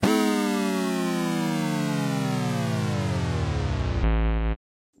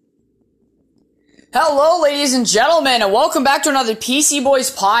Hello, ladies and gentlemen, and welcome back to another PC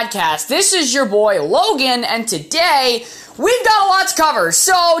Boys podcast. This is your boy, Logan, and today, we've got a lot to cover.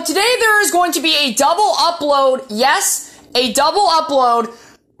 So, today there is going to be a double upload, yes, a double upload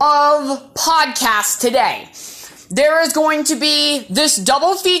of podcasts today. There is going to be this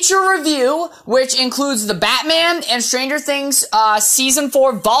double feature review, which includes the Batman and Stranger Things Season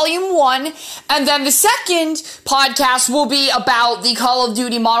 4 Volume 1, and then the second podcast will be about the Call of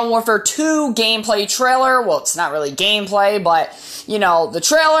Duty Modern Warfare 2 gameplay trailer. Well, it's not really gameplay, but, you know, the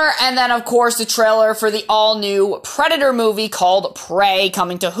trailer, and then, of course, the trailer for the all-new Predator movie called Prey,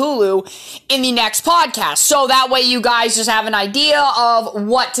 coming to Hulu in the next podcast. So that way you guys just have an idea of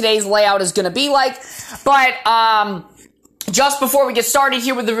what today's layout is going to be like. But, just before we get started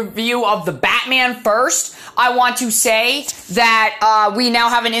here with the review of the Batman first, I want to say that we now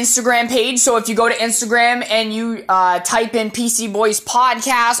have an Instagram page. So if you go to Instagram and you type in PC Boys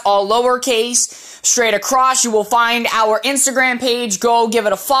Podcast, all lowercase, straight across, you will find our Instagram page. Go give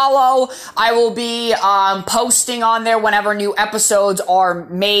it a follow. I will be posting on there whenever new episodes are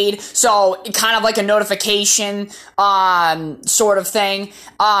made. So kind of like a notification sort of thing.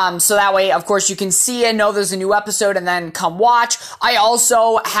 So that way, of course, you can see and know there's a new episode and then come watch. I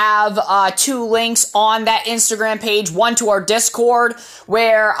also have 2 links on that Instagram page. One to our Discord,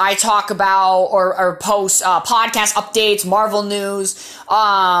 where I talk about or post podcast updates, Marvel news,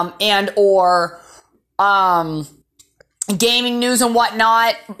 and or gaming news and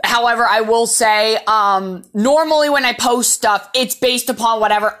whatnot. However, I will say, normally when I post stuff, it's based upon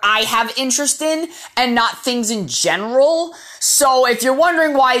whatever I have interest in and not things in general. So if you're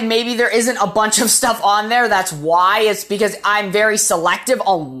wondering why maybe there isn't a bunch of stuff on there, that's why. It's because I'm very selective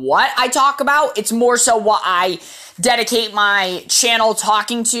on what I talk about. It's more so what I dedicate my channel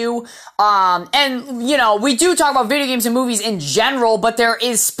talking to. And, you know, we do talk about video games and movies in general, but there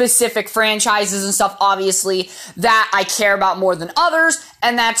is specific franchises and stuff, obviously, that I care about more than others,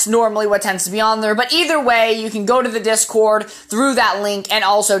 and that's normally what tends to be on there. But either way, you can go to the Discord through that link and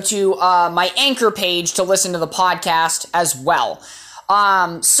also to my Anchor page to listen to the podcast as well.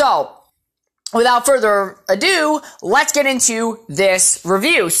 So, without further ado, let's get into this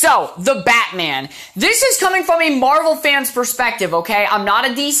review. So, the Batman. This is coming from a Marvel fan's perspective, okay? I'm not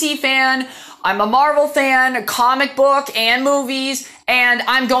a DC fan. I'm a Marvel fan, comic book and movies, and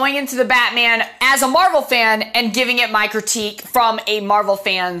I'm going into the Batman as a Marvel fan and giving it my critique from a Marvel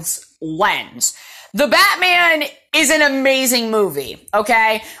fan's lens. The Batman is an amazing movie,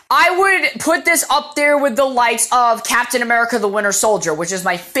 okay? I would put this up there with the likes of Captain America the Winter Soldier, which is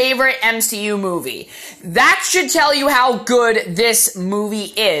my favorite MCU movie. That should tell you how good this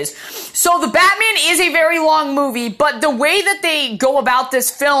movie is. So the Batman is a very long movie, but the way that they go about this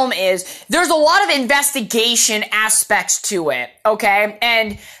film is there's a lot of investigation aspects to it, okay?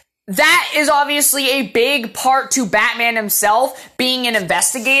 And that is obviously a big part to Batman himself, being an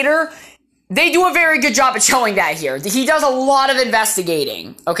investigator. They do a very good job at showing that here. He does a lot of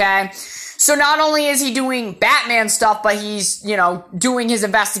investigating, okay? So not only is he doing Batman stuff, but he's, you know, doing his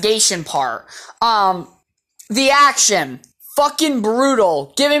investigation part. The action, fucking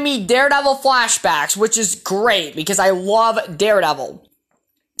brutal. Giving me Daredevil flashbacks, which is great, because I love Daredevil.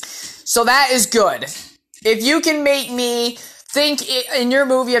 So that is good. If you can make me think in your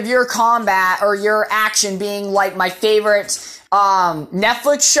movie of your combat or your action being like my favorite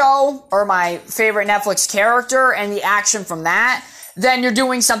Netflix show or my favorite Netflix character and the action from that, then you're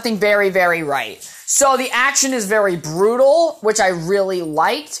doing something very, very right. So the action is very brutal, which I really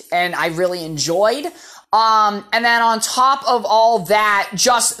liked and I really enjoyed. And then on top of all that,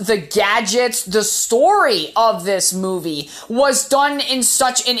 just the gadgets, the story of this movie was done in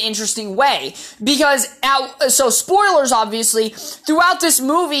such an interesting way. Because, so spoilers obviously, throughout this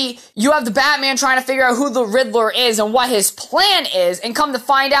movie, you have the Batman trying to figure out who the Riddler is and what his plan is, and come to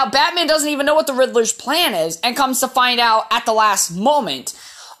find out, Batman doesn't even know what the Riddler's plan is, and comes to find out at the last moment.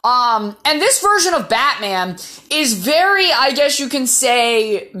 And this version of Batman is very, I guess you can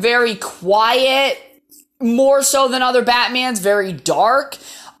say, very quiet, more so than other Batmans, very dark,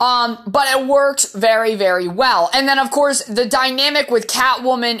 but it works very, very well. And then, of course, the dynamic with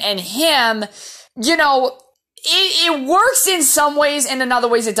Catwoman and him, you know, it works in some ways, and in other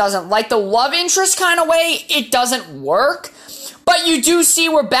ways it doesn't. Like the love interest kind of way, it doesn't work. But you do see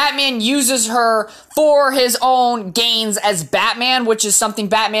where Batman uses her for his own gains as Batman, which is something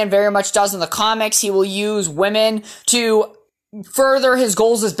Batman very much does in the comics. He will use women to further his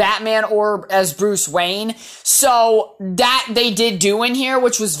goals as Batman or as Bruce Wayne. So that they did do in here,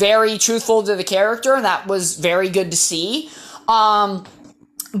 which was very truthful to the character, and that was very good to see.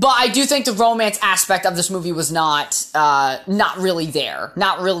 But I do think the romance aspect of this movie was not really there,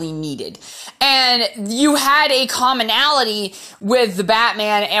 not really needed. And you had a commonality with the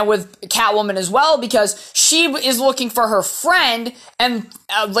Batman and with Catwoman as well, because she is looking for her friend, and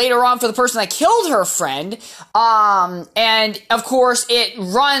later on for the person that killed her friend. And of course it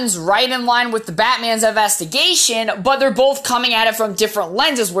runs right in line with the Batman's investigation, but they're both coming at it from different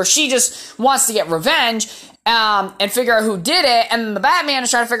lenses, where she just wants to get revenge, and figure out who did it, and the Batman is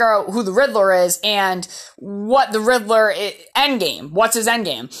trying to figure out who the Riddler is, and what the Riddler endgame, what's his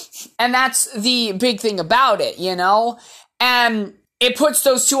endgame, and that's the big thing about it, you know, and it puts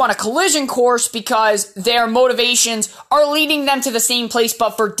those two on a collision course because their motivations are leading them to the same place,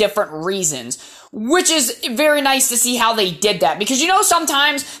 but for different reasons. Which is very nice to see how they did that. Because you know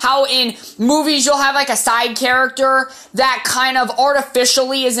sometimes how in movies you'll have like a side character that kind of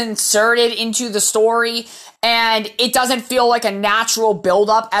artificially is inserted into the story, and it doesn't feel like a natural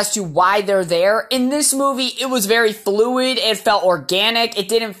build-up as to why they're there. In this movie, it was very fluid, it felt organic, it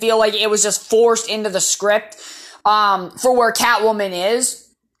didn't feel like it was just forced into the script, for where Catwoman is.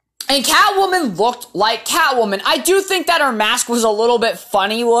 And Catwoman looked like Catwoman. I do think that her mask was a little bit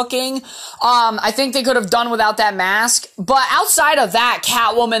funny looking. I think they could have done without that mask. But outside of that,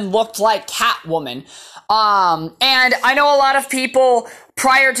 Catwoman looked like Catwoman. And I know a lot of people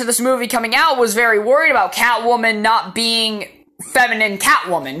prior to this movie coming out was very worried about Catwoman not being feminine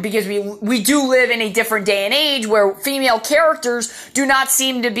Catwoman, because we do live in a different day and age where female characters do not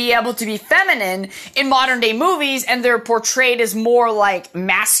seem to be able to be feminine in modern day movies, and they're portrayed as more like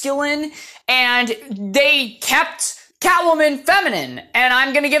masculine, and they kept Catwoman feminine, and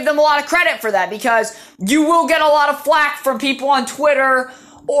I'm gonna give them a lot of credit for that, because you will get a lot of flack from people on Twitter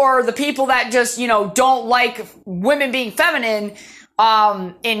or the people that just, you know, don't like women being feminine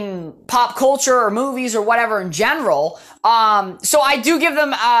in pop culture or movies or whatever in general. So I do give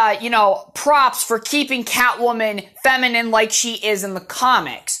them, you know, props for keeping Catwoman feminine like she is in the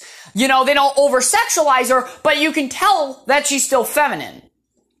comics. You know, they don't over-sexualize her, but you can tell that she's still feminine.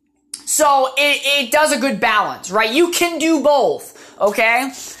 So it does a good balance, right? You can do both,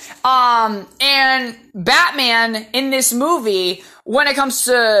 okay? And Batman in this movie, when it comes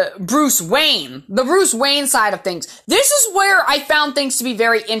to Bruce Wayne, the Bruce Wayne side of things, this is where I found things to be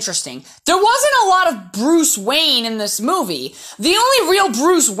very interesting. There wasn't a lot of Bruce Wayne in this movie. The only real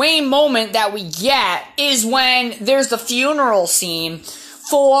Bruce Wayne moment that we get is when there's the funeral scene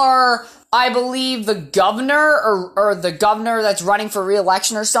for, I believe, the governor, or the governor that's running for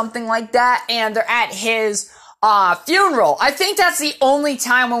re-election or something like that, and they're at his funeral. I think that's the only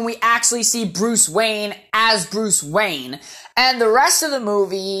time when we actually see Bruce Wayne as Bruce Wayne. And the rest of the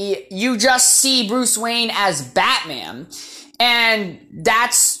movie, you just see Bruce Wayne as Batman. And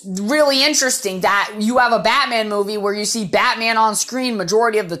that's really interesting that you have a Batman movie where you see Batman on screen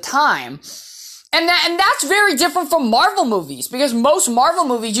majority of the time. And that's very different from Marvel movies, because most Marvel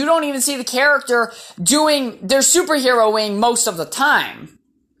movies, you don't even see the character doing their superheroing most of the time.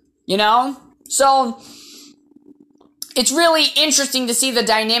 You know? So it's really interesting to see the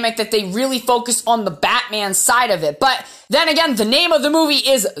dynamic that they really focus on the Batman side of it. But then again, the name of the movie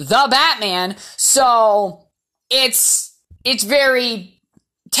is The Batman, so it's very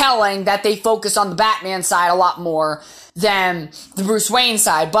telling that they focus on the Batman side a lot more than the Bruce Wayne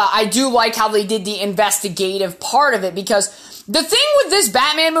side. But I do like how they did the investigative part of it, because the thing with this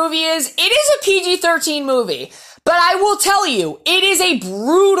Batman movie is, it is a PG-13 movie. But I will tell you, it is a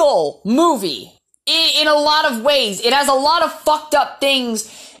brutal movie. In a lot of ways. It has a lot of fucked up things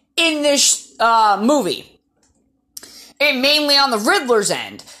in this movie. And mainly on the Riddler's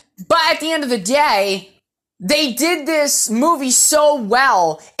end. But at the end of the day, they did this movie so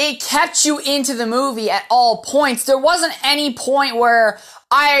well, it kept you into the movie at all points. There wasn't any point where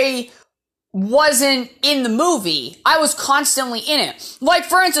I wasn't in the movie. I was constantly in it. Like,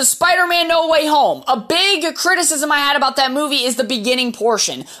 for instance, Spider-Man No Way Home. A big criticism I had about that movie is the beginning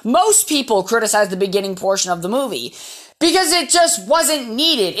portion. Most people criticize the beginning portion of the movie because it just wasn't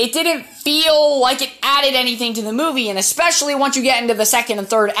needed. It didn't feel like it added anything to the movie, and especially once you get into the second and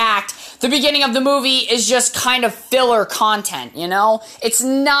third act, the beginning of the movie is just kind of filler content, you know? It's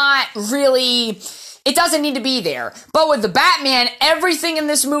not really... It doesn't need to be there. But with the Batman, everything in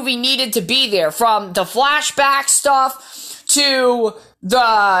this movie needed to be there. From the flashback stuff, to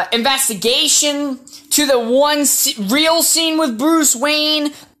the investigation, to the one real scene with Bruce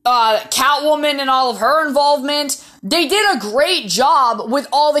Wayne, Catwoman and all of her involvement. They did a great job with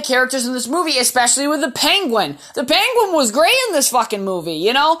all the characters in this movie, especially with the Penguin. The Penguin was great in this fucking movie,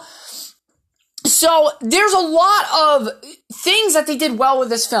 you know? So, there's a lot of things that they did well with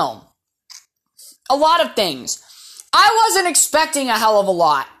this film. A lot of things. I wasn't expecting a hell of a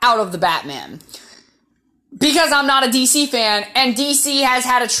lot out of the Batman. Because I'm not a DC fan, and DC has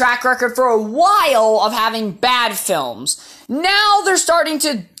had a track record for a while of having bad films. Now they're starting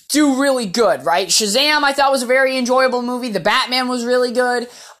to do really good, right? Shazam, I thought, was a very enjoyable movie. The Batman was really good.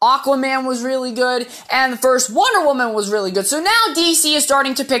 Aquaman was really good. And the first Wonder Woman was really good. So now DC is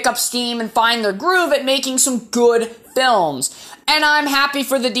starting to pick up steam and find their groove at making some good films. And I'm happy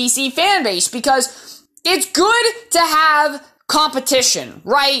for the DC fan base because it's good to have competition,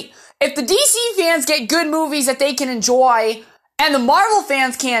 right? If the DC fans get good movies that they can enjoy, and the Marvel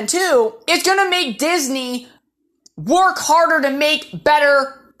fans can too, it's gonna make Disney work harder to make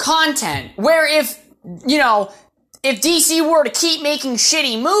better content. Where if DC were to keep making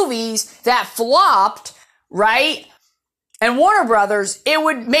shitty movies that flopped, right, and Warner Brothers, it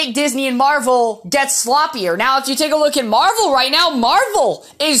would make Disney and Marvel get sloppier. Now, if you take a look at Marvel right now, Marvel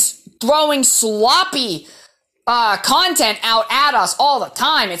is throwing sloppy content out at us all the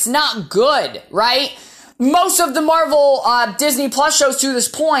time. It's not good, right? Most of the Marvel Disney Plus shows to this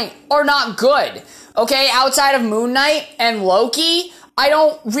point are not good, okay? Outside of Moon Knight and Loki, I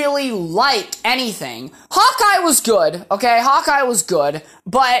don't really like anything. Hawkeye was good, okay? Hawkeye was good,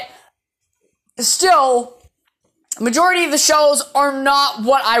 but still, majority of the shows are not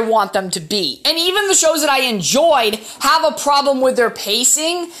what I want them to be. And even the shows that I enjoyed have a problem with their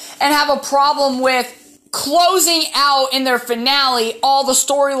pacing and have a problem with closing out in their finale all the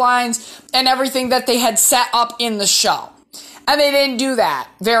storylines and everything that they had set up in the show. And they didn't do that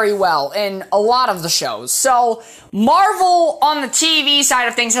very well in a lot of the shows. So Marvel on the TV side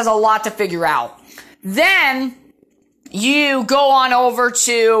of things has a lot to figure out. Then you go on over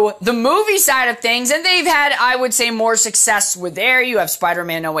to the movie side of things, and they've had, I would say, more success with there. You have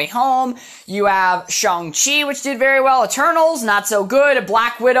Spider-Man No Way Home. You have Shang-Chi, which did very well. Eternals, not so good.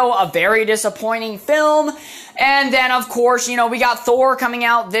 Black Widow, a very disappointing film. And then, of course, we got Thor coming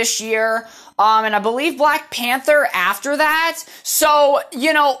out this year. And I believe Black Panther after that. So,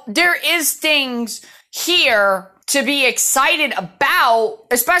 there is things here to be excited about,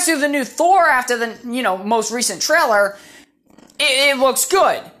 especially the new Thor after the, most recent trailer. It looks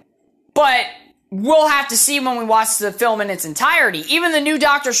good. But we'll have to see when we watch the film in its entirety. Even the new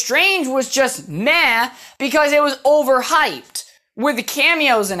Doctor Strange was just meh because it was overhyped with the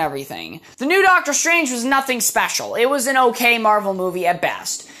cameos and everything. The new Doctor Strange was nothing special. It was an okay Marvel movie at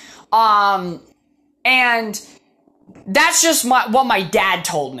best. And that's just what my dad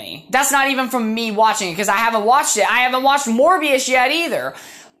told me. That's not even from me watching it, because I haven't watched it. I haven't watched Morbius yet either.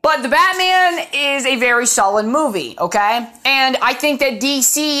 But The Batman is a very solid movie, okay? And I think that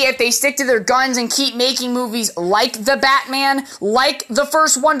DC, if they stick to their guns and keep making movies like The Batman, like the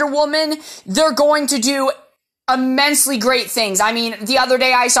first Wonder Woman, they're going to do immensely great things. I mean, the other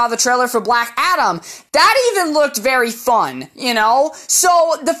day I saw the trailer for Black Adam. That even looked very fun,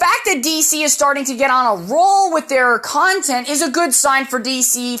 So the fact that DC is starting to get on a roll with their content is a good sign for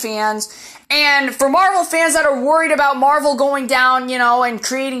DC fans. And for Marvel fans that are worried about Marvel going down, and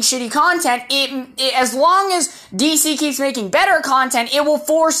creating shitty content, as long as DC keeps making better content, it will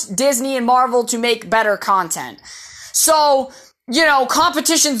force Disney and Marvel to make better content. So,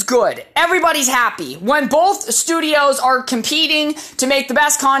 competition's good. Everybody's happy. When both studios are competing to make the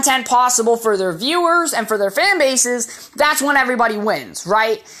best content possible for their viewers and for their fan bases, that's when everybody wins,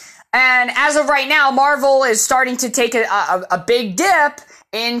 right? And as of right now, Marvel is starting to take a big dip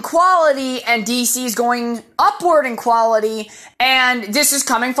in quality, and DC is going upward in quality, and this is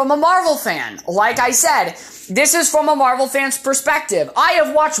coming from a Marvel fan. Like I said, this is from a Marvel fan's perspective. I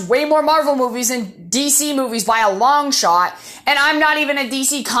have watched way more Marvel movies than DC movies by a long shot, and I'm not even a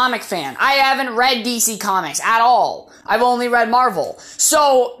DC comic fan. I haven't read DC comics at all. I've only read Marvel.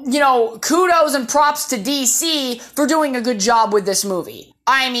 So, kudos and props to DC for doing a good job with this movie.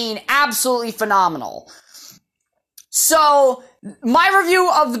 I mean, absolutely phenomenal. So, my review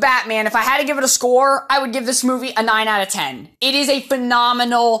of The Batman, if I had to give it a score, I would give this movie a 9 out of 10. It is a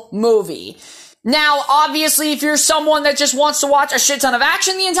phenomenal movie. Now, obviously, if you're someone that just wants to watch a shit ton of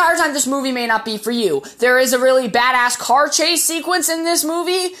action the entire time, this movie may not be for you. There is a really badass car chase sequence in this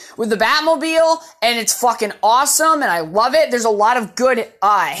movie with the Batmobile, and it's fucking awesome, and I love it. There's a lot of good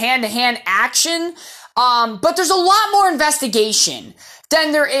hand-to-hand action, but there's a lot more investigation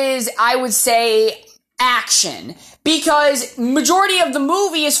than there is, I would say, action. Because majority of the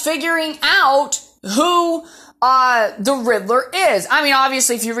movie is figuring out who the Riddler is. I mean,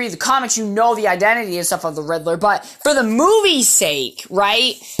 obviously, if you read the comics, you know the identity and stuff of the Riddler, but for the movie's sake,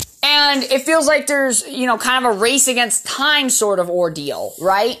 right? And it feels like there's, kind of a race against time sort of ordeal,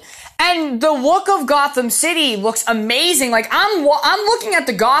 right? And the look of Gotham City looks amazing. Like, I'm looking at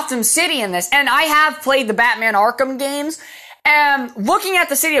the Gotham City in this, and I have played the Batman Arkham games, and looking at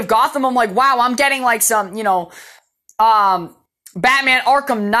the city of Gotham, I'm like, wow, I'm getting like some, Batman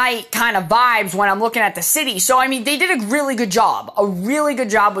Arkham Knight kind of vibes when I'm looking at the city. So, I mean, they did a really good job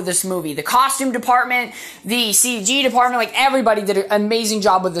with this movie. The costume department, the CG department, like, everybody did an amazing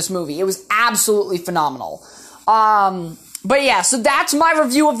job with this movie. It was absolutely phenomenal. But yeah, so that's my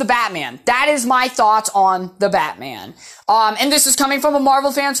review of the Batman. That is my thoughts on the Batman. And this is coming from a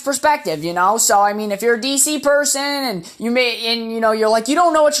Marvel fan's perspective, So, I mean, if you're a DC person and you're like, you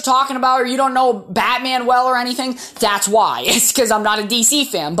don't know what you're talking about or you don't know Batman well or anything, that's why. It's because I'm not a DC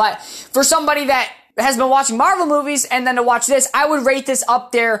fan. But for somebody that has been watching Marvel movies and then to watch this, I would rate this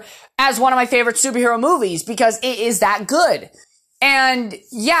up there as one of my favorite superhero movies because it is that good. And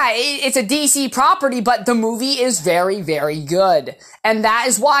yeah, it's a DC property, but the movie is very, very good. And that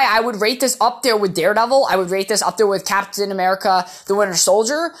is why I would rate this up there with Daredevil. I would rate this up there with Captain America, the Winter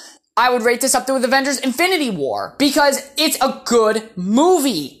Soldier. I would rate this up there with Avengers Infinity War because it's a good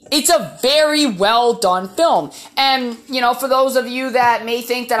movie. It's a very well done film. And, for those of you that may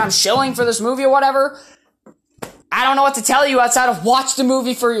think that I'm shilling for this movie or whatever, I don't know what to tell you outside of watch the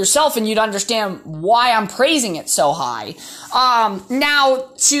movie for yourself and you'd understand why I'm praising it so high.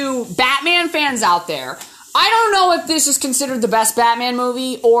 Now, to Batman fans out there, I don't know if this is considered the best Batman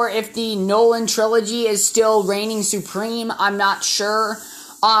movie or if the Nolan trilogy is still reigning supreme. I'm not sure.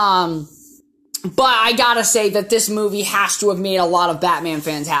 But I gotta say that this movie has to have made a lot of Batman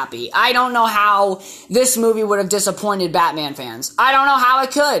fans happy. I don't know how this movie would have disappointed Batman fans. I don't know how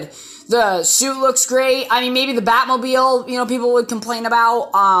it could. The suit looks great. I mean, maybe the Batmobile, people would complain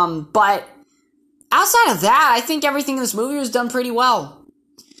about. But outside of that, I think everything in this movie was done pretty well.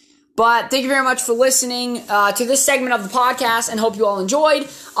 But thank you very much for listening to this segment of the podcast and hope you all enjoyed.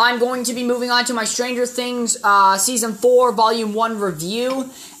 I'm going to be moving on to my Stranger Things Season 4 Volume 1 review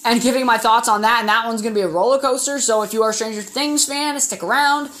and giving my thoughts on that. And that one's going to be a roller coaster. So if you are a Stranger Things fan, stick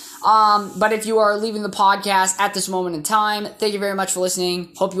around. But if you are leaving the podcast at this moment in time, thank you very much for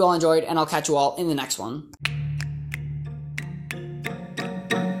listening. Hope you all enjoyed, and I'll catch you all in the next one.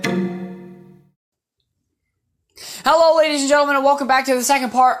 Hello, ladies and gentlemen, and welcome back to the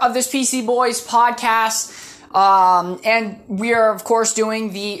second part of this PC Boys podcast. And we are, of course,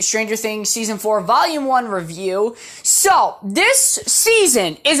 doing the Stranger Things Season 4 Volume 1 review. So, this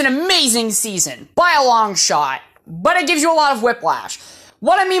season is an amazing season, by a long shot, but it gives you a lot of whiplash.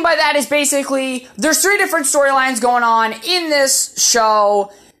 What I mean by that is basically, there's 3 different storylines going on in this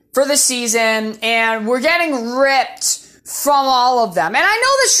show for this season, and we're getting ripped from all of them. And I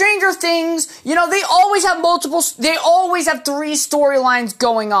know the Stranger Things, they always have they always have 3 storylines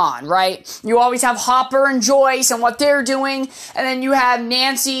going on, right? You always have Hopper and Joyce and what they're doing, and then you have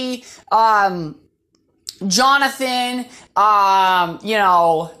Nancy, Jonathan,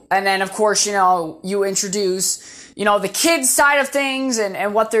 and then of course, you introduce the kids' side of things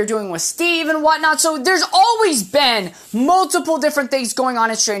and what they're doing with Steve and whatnot. So there's always been multiple different things going on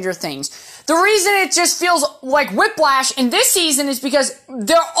in Stranger Things. The reason it just feels like whiplash in this season is because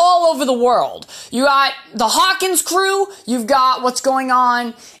they're all over the world. You got the Hawkins crew, you've got what's going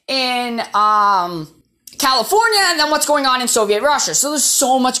on in California, and then what's going on in Soviet Russia. So there's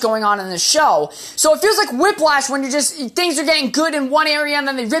so much going on in this show. So it feels like whiplash when things are getting good in one area and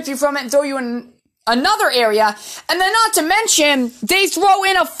then they rip you from it and throw you in another area. And then not to mention, they throw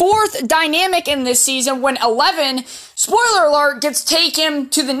in a 4th dynamic in this season when 11, spoiler alert, gets taken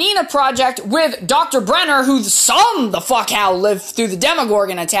to the Nina Project with Dr. Brenner, who the fuck how lived through the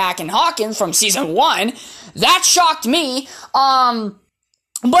Demogorgon attack in Hawkins from season 1. That shocked me.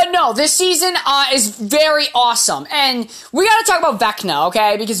 But no, this season is very awesome. And we gotta talk about Vecna,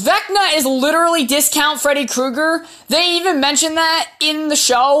 okay? Because Vecna is literally discount Freddy Krueger. They even mention that in the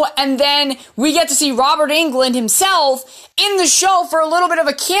show. And then we get to see Robert Englund himself in the show for a little bit of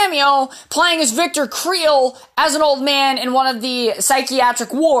a cameo, playing as Victor Creel as an old man in one of the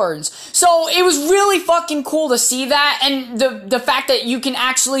psychiatric wards. So it was really fucking cool to see that. And the fact that you can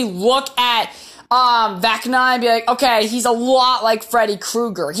actually look at Vecna and be like, okay, he's a lot like Freddy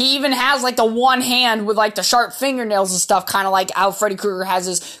Krueger. He even has like the one hand with like the sharp fingernails and stuff, kind of like how Freddy Krueger has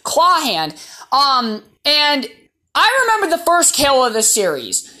his claw hand. And I remember the first kill of the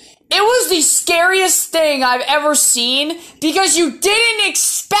series. It was the scariest thing I've ever seen because you didn't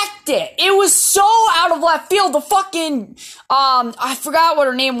expect it. It was so out of of left field, the fucking, I forgot what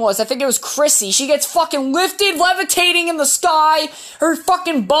her name was. I think it was Chrissy. She gets fucking lifted, levitating in the sky. Her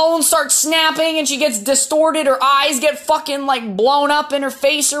fucking bones start snapping and she gets distorted. Her eyes get fucking like blown up in her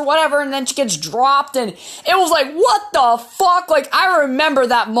face or whatever. And then she gets dropped and it was like, what the fuck? Like, I remember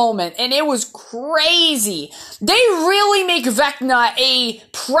that moment and it was crazy. They really make Vecna a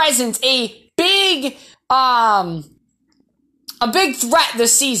presence, a big threat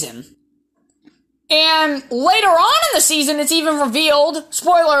this season. And later on in the season, it's even revealed,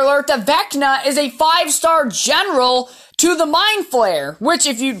 spoiler alert, that Vecna is a 5-star general to the Mind Flayer, which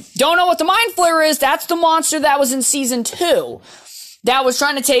if you don't know what the Mind Flayer is, that's the monster that was in season 2 that was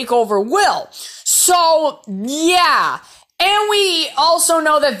trying to take over Will. So, yeah. And we also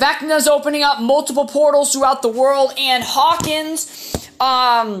know that Vecna's opening up multiple portals throughout the world, and Hawkins,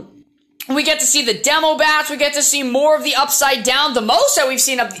 we get to see the demo bats, we get to see more of the Upside Down, the most that we've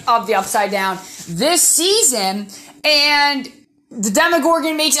seen of the Upside Down this season, and the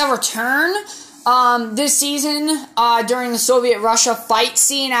Demogorgon makes a return, this season, during the Soviet-Russia fight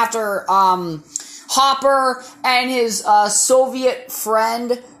scene after, Hopper and his, Soviet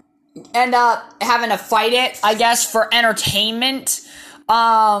friend end up having to fight it, I guess, for entertainment,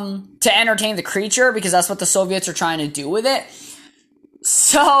 to entertain the creature, because that's what the Soviets are trying to do with it.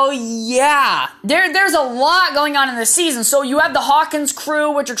 So, yeah, there's a lot going on in this season. So you have the Hawkins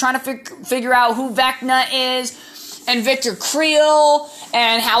crew, which are trying to figure out who Vecna is, and Victor Creel,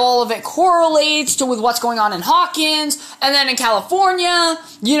 and how all of it correlates with what's going on in Hawkins. And then in California,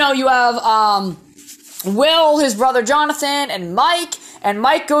 you know, you have, Will, his brother Jonathan, and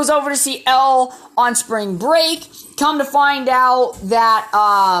Mike goes over to see Elle on spring break. Come to find out that,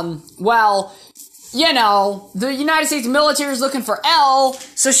 well, you know, the United States military is looking for Elle,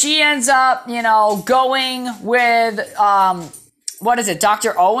 so she ends up, you know, going with, what is it,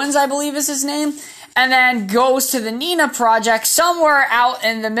 Dr. Owens, I believe is his name, and then goes to the Nina Project somewhere out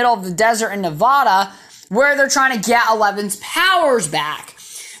in the middle of the desert in Nevada, where they're trying to get Eleven's powers back.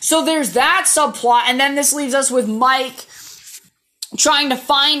 So there's that subplot, and then this leaves us with Mike trying to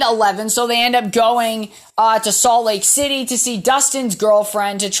find Eleven, so they end up going to Salt Lake City to see Dustin's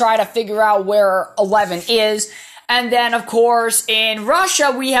girlfriend to try to figure out where Eleven is. And then, of course, in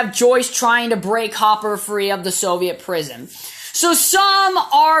Russia, we have Joyce trying to break Hopper free of the Soviet prison. So some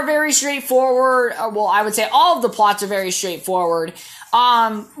are very straightforward. Well, I would say all of the plots are very straightforward.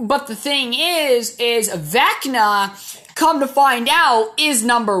 But the thing is Vecna, come to find out, is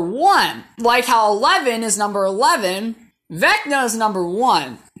number 1. Like how 11 is number 11, Vecna is number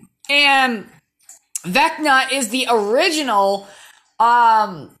 1. And Vecna is the original,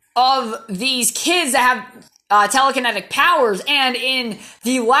 of these kids that have telekinetic powers, and in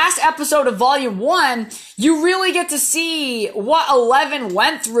the last episode of Volume 1, you really get to see what Eleven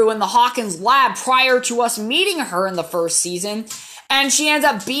went through in the Hawkins lab prior to us meeting her in the first season, and she ends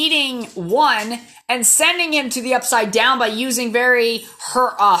up beating one and sending him to the Upside Down by using very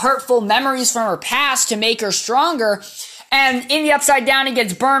hurtful memories from her past to make her stronger. And in the Upside Down, he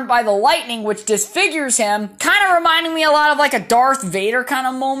gets burned by the lightning, which disfigures him, kind of reminding me a lot of like a Darth Vader kind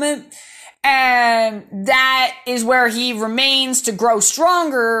of moment. And that is where he remains to grow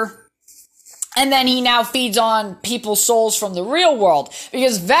stronger. And then he now feeds on people's souls from the real world.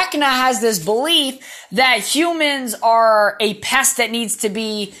 Because Vecna has this belief that humans are a pest that needs to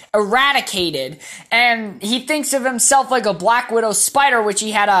be eradicated. And he thinks of himself like a Black Widow spider, which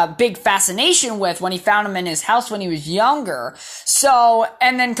he had a big fascination with when he found him in his house when he was younger. So,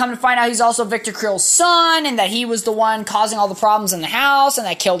 and then come to find out he's also Victor Creel's son, and that he was the one causing all the problems in the house, and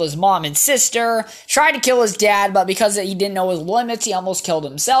that killed his mom and sister. Tried to kill his dad, but because he didn't know his limits, he almost killed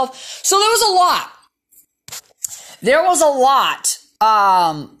himself. So there was a lot. There was a lot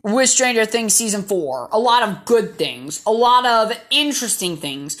with Stranger Things Season 4. A lot of good things. A lot of interesting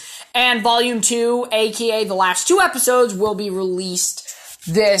things. And Volume 2, aka the last 2 episodes, will be released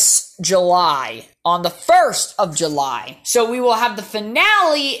this July. On the 1st of July. So we will have the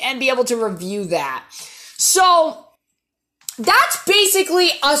finale and be able to review that. So that's basically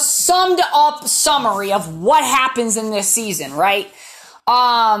a summed up summary of what happens in this season, right?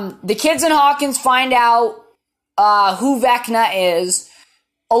 The kids in Hawkins find out who Vecna is.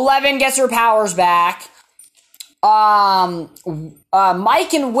 11 gets her powers back. Mike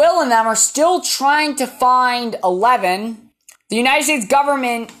and Will and them are still trying to find 11. The United States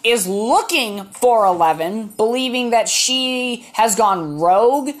government is looking for 11, believing that she has gone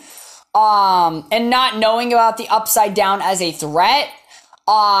rogue, and not knowing about the Upside Down as a threat.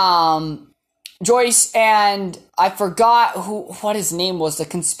 Joyce and I forgot what his name was, the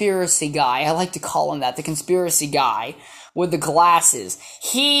conspiracy guy. I like to call him that, the conspiracy guy with the glasses.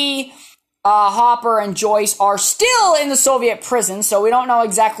 He Hopper and Joyce are still in the Soviet prison, so we don't know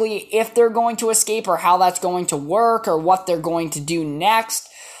exactly if they're going to escape or how that's going to work or what they're going to do next.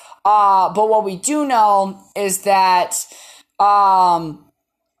 But what we do know is that 11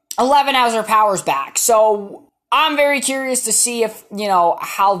 has her powers back. So I'm very curious to see if,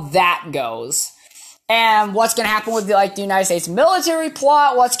 how that goes. And what's going to happen with the United States military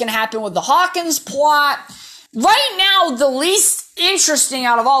plot, what's going to happen with the Hawkins plot. Right now, the least interesting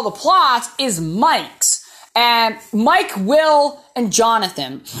out of all the plots is Mike's. And Mike, Will, and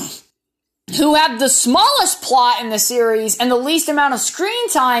Jonathan, who have the smallest plot in the series and the least amount of screen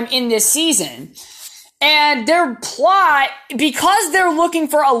time in this season. And their plot, because they're looking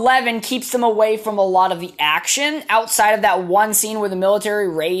for 11, keeps them away from a lot of the action outside of that one scene where the military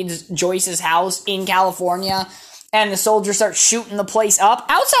raids Joyce's house in California and the soldiers start shooting the place up.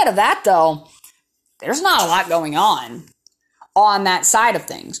 Outside of that, though, there's not a lot going on that side of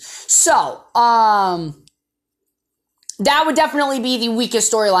things. So, that would definitely be the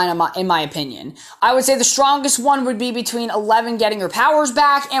weakest storyline in my opinion. I would say the strongest one would be between 11 getting her powers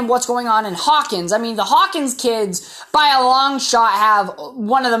back and what's going on in Hawkins. I mean, the Hawkins kids, by a long shot, have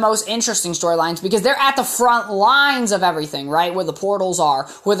one of the most interesting storylines because they're at the front lines of everything, right? Where the portals are,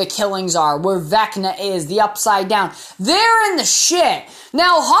 where the killings are, where Vecna is, the Upside Down. They're in the shit.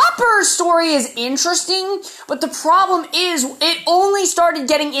 Now, Hopper's story is interesting, but the problem is it only started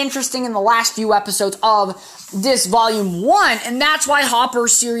getting interesting in the last few episodes of this volume 1, and that's why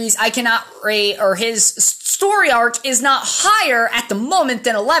Hopper's series I cannot rate, or his story arc is not higher at the moment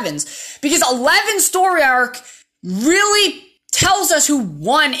than 11's, because 11's story arc really tells us who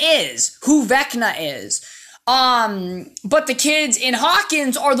 1 is, who Vecna is. But the kids in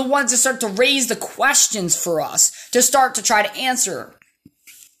Hawkins are the ones that start to raise the questions for us, to start to try to answer.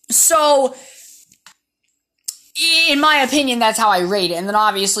 So, in my opinion, that's how I rate it. And then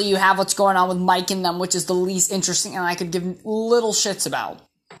obviously you have what's going on with Mike and them, which is the least interesting and I could give little shits about.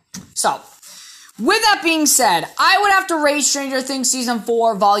 So, with that being said, I would have to rate Stranger Things Season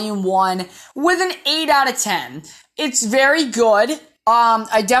 4, Volume 1 with an 8 out of 10. It's very good.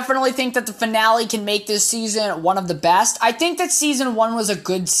 I definitely think that the finale can make this season one of the best. I think that Season 1 was a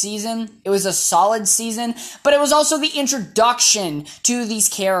good season. It was a solid season, but it was also the introduction to these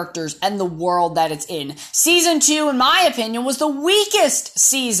characters and the world that it's in. Season 2, in my opinion, was the weakest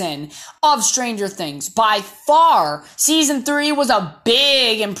season of Stranger Things. By far, Season 3 was a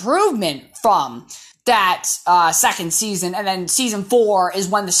big improvement from that second season, and then Season 4 is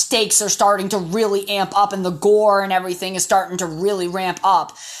when the stakes are starting to really amp up and the gore and everything is starting to really ramp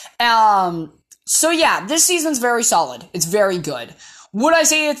up. So yeah, this season's very solid. It's very good. Would I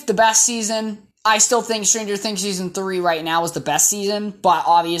say it's the best season? I still think Stranger Things Season 3 right now is the best season, but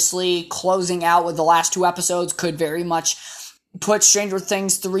obviously closing out with the last 2 episodes could very much put Stranger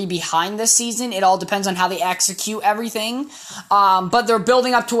Things 3 behind this season. It all depends on how they execute everything. But they're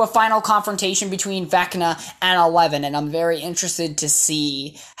building up to a final confrontation between Vecna and 11, and I'm very interested to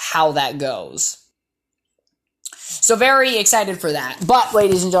see how that goes. So very excited for that. But,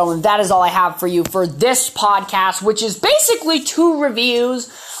 ladies and gentlemen, that is all I have for you for this podcast, which is basically 2 reviews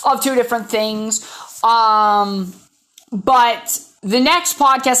of 2 different things. But the next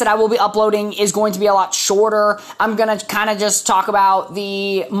podcast that I will be uploading is going to be a lot shorter. I'm going to kind of just talk about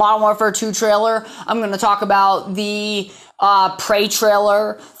the Modern Warfare 2 trailer. I'm going to talk about the Prey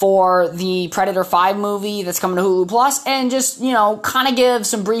trailer for the Predator 5 movie that's coming to Hulu Plus, and just, kind of give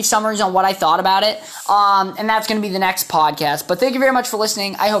some brief summaries on what I thought about it. And that's going to be the next podcast. But thank you very much for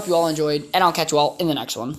listening. I hope you all enjoyed, and I'll catch you all in the next one.